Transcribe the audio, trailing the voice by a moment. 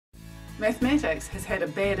Mathematics has had a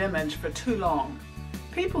bad image for too long.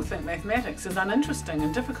 People think mathematics is uninteresting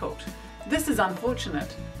and difficult. This is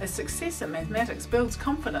unfortunate, as success in mathematics builds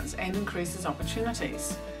confidence and increases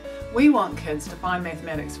opportunities. We want kids to find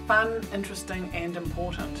mathematics fun, interesting and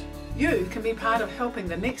important. You can be part of helping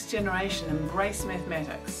the next generation embrace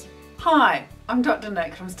mathematics. Hi, I'm Dr.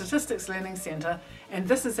 Nick from Statistics Learning Centre and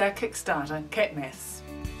this is our Kickstarter, Cat Maths.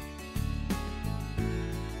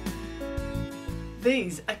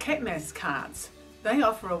 These are Cat Maths cards. They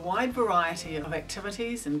offer a wide variety of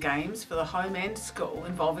activities and games for the home and school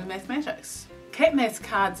involving mathematics. Cat Maths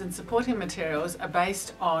cards and supporting materials are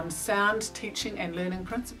based on sound teaching and learning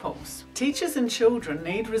principles. Teachers and children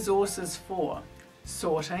need resources for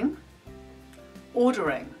sorting,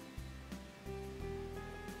 ordering,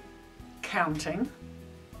 counting,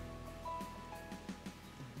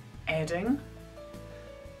 adding,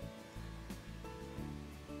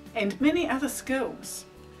 and many other skills.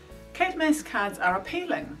 Cat Maths cards are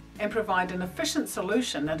appealing and provide an efficient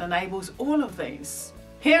solution that enables all of these.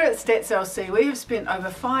 Here at StatsLC we have spent over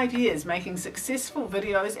 5 years making successful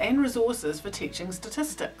videos and resources for teaching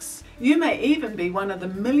statistics. You may even be one of the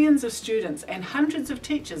millions of students and hundreds of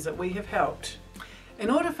teachers that we have helped. In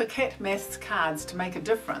order for Cat Maths cards to make a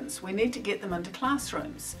difference, we need to get them into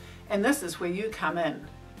classrooms, and this is where you come in.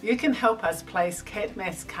 You can help us place Cat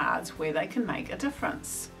Maths cards where they can make a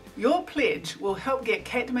difference. Your pledge will help get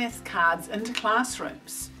Cat Maths cards into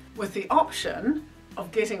classrooms, with the option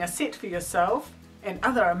of getting a set for yourself and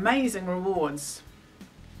other amazing rewards.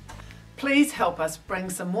 Please help us bring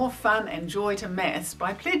some more fun and joy to maths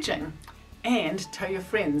by pledging, and tell your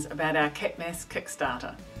friends about our Cat Maths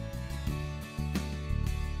Kickstarter.